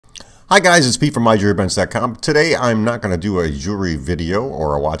Hi guys, it's Pete from MyJewelryBench.com. Today I'm not going to do a jewelry video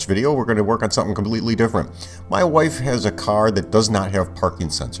or a watch video. We're going to work on something completely different. My wife has a car that does not have parking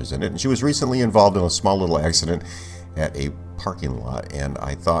sensors in it, and she was recently involved in a small little accident at a parking lot, and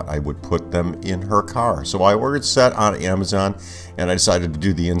I thought I would put them in her car. So I ordered a set on Amazon, and I decided to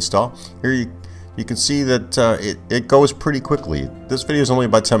do the install. Here you can see that it goes pretty quickly. This video is only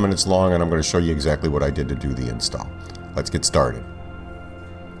about 10 minutes long, and I'm going to show you exactly what I did to do the install. Let's get started.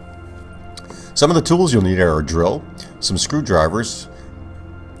 Some of the tools you'll need are a drill, some screwdrivers,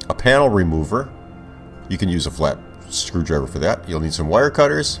 a panel remover. You can use a flat screwdriver for that. You'll need some wire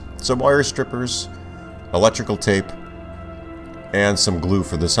cutters, some wire strippers, electrical tape, and some glue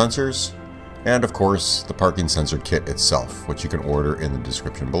for the sensors, and of course the parking sensor kit itself, which you can order in the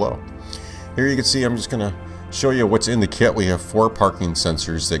description below. Here you can see I'm just going to show you what's in the kit. We have 4 parking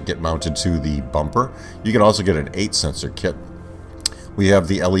sensors that get mounted to the bumper. You can also get an 8 sensor kit. We have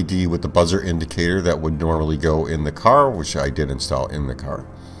the LED with the buzzer indicator that would normally go in the car, which I did install in the car.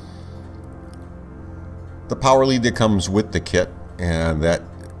 The power lead that comes with the kit, and that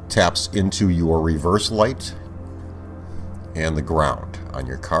taps into your reverse light and the ground on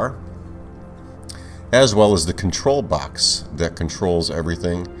your car, as well as the control box that controls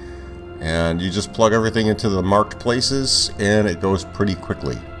everything. And you just plug everything into the marked places and it goes pretty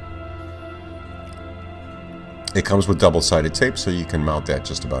quickly. It comes with double-sided tape, so you can mount that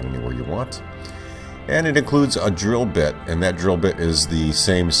just about anywhere you want. And it includes a drill bit, and that drill bit is the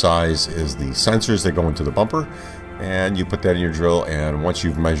same size as the sensors that go into the bumper. And you put that in your drill, and once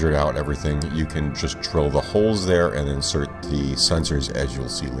you've measured out everything, you can just drill the holes there and insert the sensors, as you'll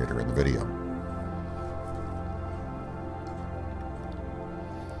see later in the video.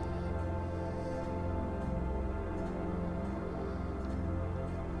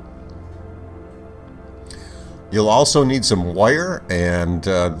 You'll also need some wire, and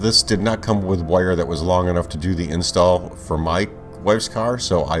this did not come with wire that was long enough to do the install for my wife's car,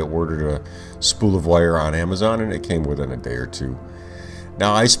 so I ordered a spool of wire on Amazon, and it came within a day or two.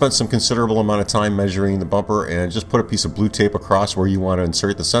 Now, I spent some considerable amount of time measuring the bumper and just put a piece of blue tape across where you want to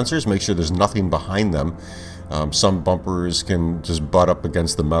insert the sensors. Make sure there's nothing behind them. Some bumpers can just butt up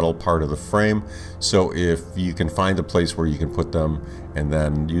against the metal part of the frame, so if you can find a place where you can put them and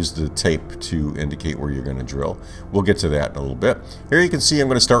then use the tape to indicate where you're going to drill. We'll get to that in a little bit. Here you can see I'm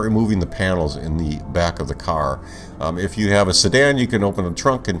going to start removing the panels in the back of the car. If you have a sedan, you can open the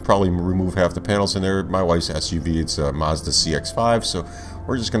trunk and probably remove half the panels in there. My wife's SUV, it's a Mazda CX-5, so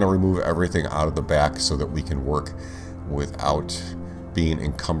we're just going to remove everything out of the back so that we can work without being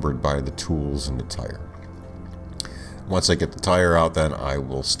encumbered by the tools and the tire. Once I get the tire out, then I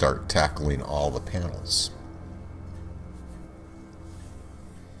will start tackling all the panels.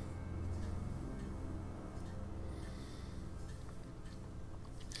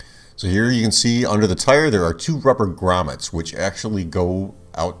 So here you can see under the tire there are 2 rubber grommets which actually go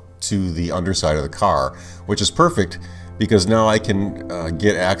out to the underside of the car, which is perfect because now I can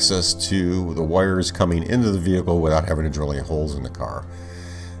get access to the wires coming into the vehicle without having to drill any holes in the car.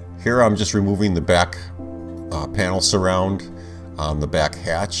 Here I'm just removing the back panel surround on the back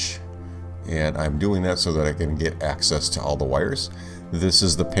hatch, and I'm doing that so that I can get access to all the wires. This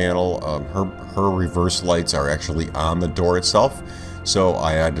is the panel. Her reverse lights are actually on the door itself, so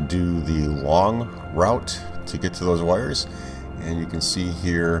I had to do the long route to get to those wires. And you can see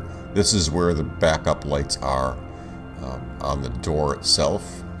here, this is where the backup lights are on the door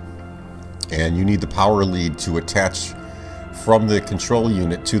itself. And you need the power lead to attach from the control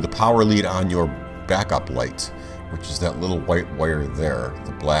unit to the power lead on your backup light, which is that little white wire there.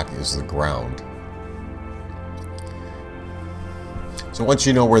 The black is the ground. So once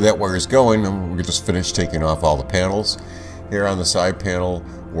you know where that wire is going, we just finished taking off all the panels. Here on the side panel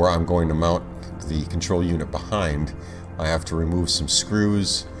where I'm going to mount the control unit behind, I have to remove some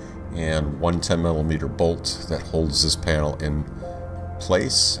screws and one 10mm bolt that holds this panel in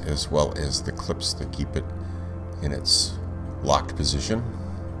place, as well as the clips that keep it in its locked position.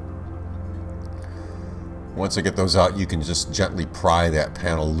 Once I get those out, you can just gently pry that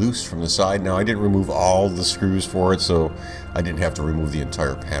panel loose from the side. Now, I didn't remove all the screws for it, so I didn't have to remove the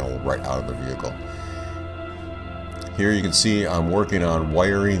entire panel right out of the vehicle. Here you can see I'm working on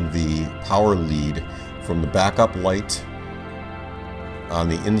wiring the power lead from the backup light on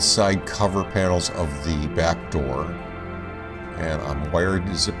the inside cover panels of the back door, and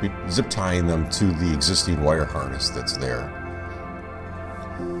I'm zip tying them to the existing wire harness that's there.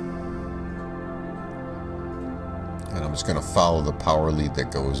 And I'm just going to follow the power lead that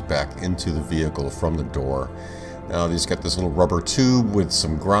goes back into the vehicle from the door. Now these got this little rubber tube with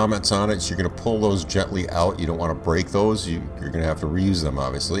some grommets on it, so you're going to pull those gently out. You don't want to break those. You're going to have to reuse them,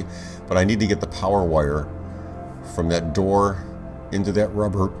 obviously. But I need to get the power wire from that door into that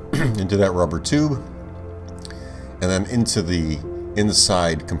rubber into that rubber tube, and then into the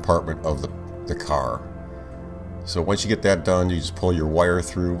inside compartment of the car. So once you get that done, you just pull your wire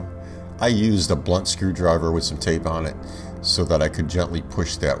through. I used a blunt screwdriver with some tape on it so that I could gently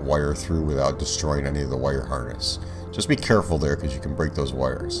push that wire through without destroying any of the wire harness. Just be careful there, because you can break those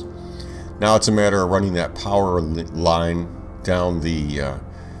wires. Now it's a matter of running that power line down the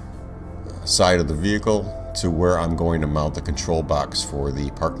side of the vehicle to where I'm going to mount the control box for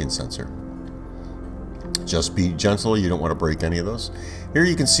the parking sensor. Just be gentle, you don't want to break any of those. Here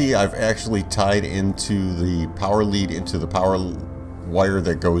you can see I've actually tied into the power lead into the power wire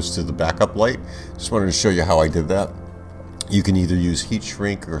that goes to the backup light. Just wanted to show you how I did that. You can either use heat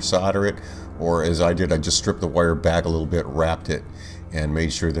shrink or solder it, or as I did, I just stripped the wire back a little bit, wrapped it, and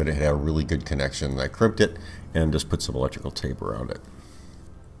made sure that it had a really good connection. I crimped it and just put some electrical tape around it.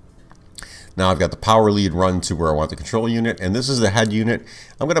 Now I've got the power lead run to where I want the control unit, and this is the head unit.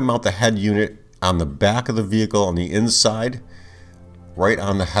 I'm going to mount the head unit on the back of the vehicle on the inside, right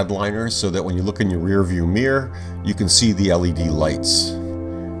on the headliner, so that when you look in your rear view mirror, you can see the LED lights.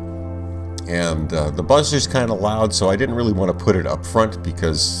 And the buzzer's kind of loud, so I didn't really want to put it up front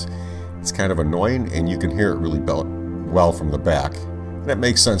because it's kind of annoying, and you can hear it really well from the back. And it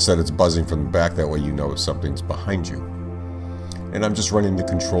makes sense that it's buzzing from the back, that way you know something's behind you. And I'm just running the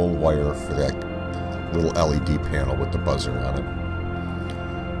control wire for that little LED panel with the buzzer on it.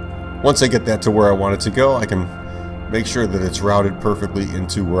 Once I get that to where I want it to go, I can make sure that it's routed perfectly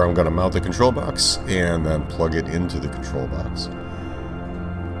into where I'm going to mount the control box, and then plug it into the control box.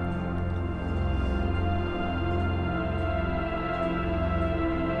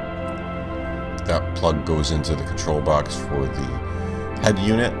 That plug goes into the control box for the head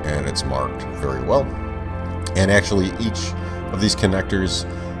unit, and it's marked very well. And actually each of these connectors,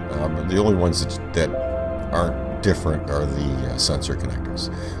 the only ones that aren't different are the sensor connectors.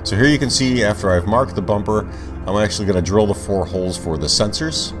 So here you can see, after I've marked the bumper, I'm actually going to drill the 4 holes for the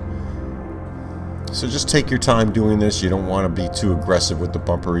sensors. So just take your time doing this. You don't want to be too aggressive with the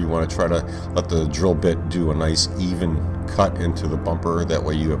bumper. You want to try to let the drill bit do a nice even cut into the bumper. That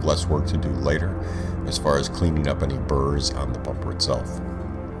way you have less work to do later as far as cleaning up any burrs on the bumper itself.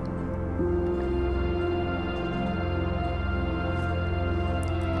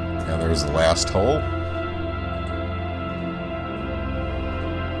 Now there's the last hole.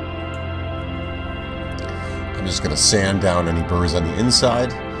 I'm just going to sand down any burrs on the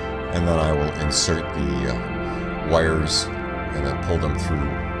inside, and then I will insert the wires and then pull them through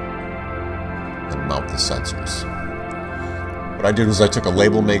and mount the sensors. What I did was I took a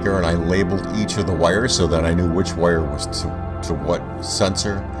label maker and I labeled each of the wires so that I knew which wire was to what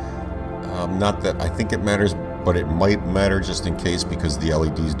sensor. Not that I think it matters, but it might matter just in case, because the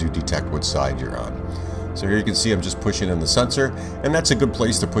LEDs do detect what side you're on. So here you can see I'm just pushing in the sensor, and that's a good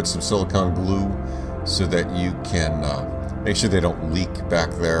place to put some silicone glue so that you can make sure they don't leak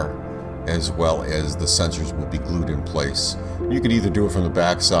back there, as well as the sensors will be glued in place. You can either do it from the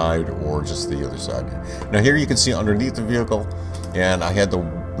back side or just the other side. Now here you can see underneath the vehicle, and I had to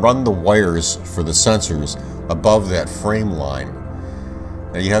run the wires for the sensors above that frame line.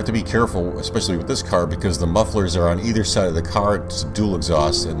 Now you have to be careful, especially with this car, because the mufflers are on either side of the car. It's dual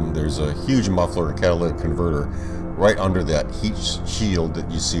exhaust, and there's a huge muffler and catalytic converter right under that heat shield that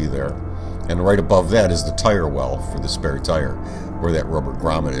you see there. And right above that is the tire well for the spare tire, where that rubber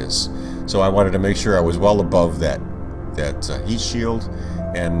grommet is. So I wanted to make sure I was well above that heat shield,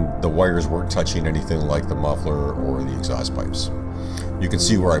 and the wires weren't touching anything like the muffler or the exhaust pipes. You can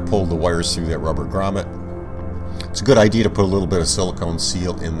see where I pulled the wires through that rubber grommet. It's a good idea to put a little bit of silicone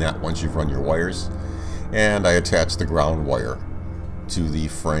seal in that once you've run your wires. And I attached the ground wire to the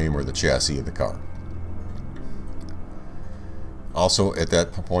frame or the chassis of the car. Also, at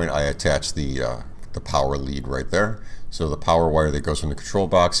that point, I attached the power lead right there. So the power wire that goes from the control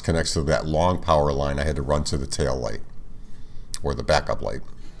box connects to that long power line I had to run to the tail light, or the backup light.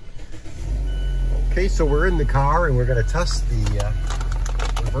 Okay, so we're in the car and we're going to test the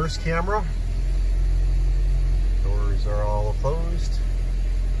reverse camera. Doors are all closed.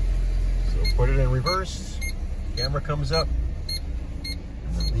 So put it in reverse. Camera comes up. And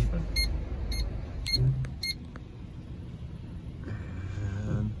then beeping.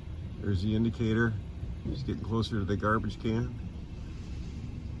 And there's the indicator. Just getting closer to the garbage can.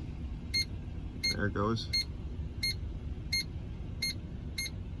 There it goes.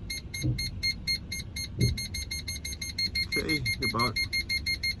 Okay, about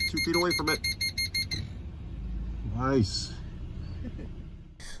 2 feet away from it. Nice.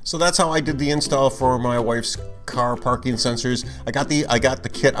 So that's how I did the install for my wife's car parking sensors. I got the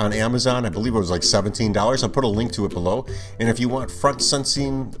kit on Amazon. I believe it was like $17. I'll put a link to it below. And if you want front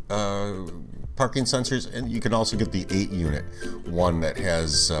sensing parking sensors, and you can also get the 8-unit one that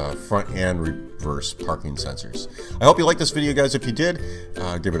has front and reverse parking sensors. I hope you liked this video, guys. If you did,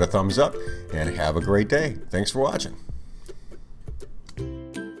 give it a thumbs up and have a great day. Thanks for watching.